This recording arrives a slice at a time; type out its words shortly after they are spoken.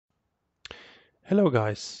Hello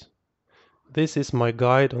guys, this is my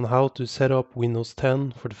guide on how to set up Windows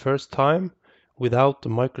 10 for the first time without the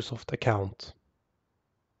Microsoft account.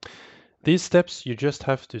 These steps you just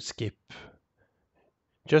have to skip.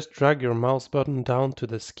 Just drag your mouse button down to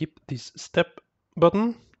the skip this step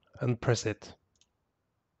button and press it.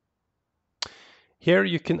 Here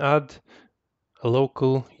you can add a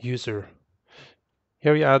local user.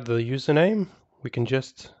 Here you add the username. We can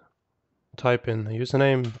just type in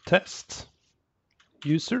username test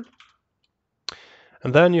user.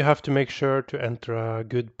 And then you have to make sure to enter a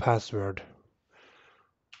good password.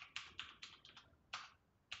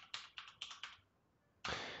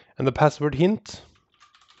 And the password hint,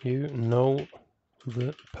 you know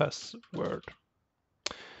the password.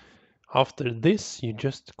 After this, you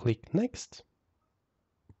just click next.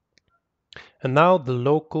 And now the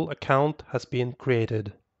local account has been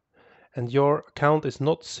created. And your account is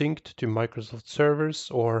not synced to Microsoft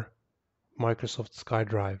servers or Microsoft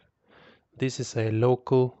SkyDrive. This is a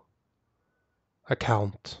local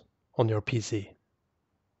account on your PC.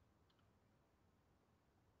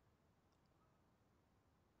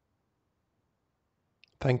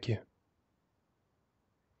 Thank you.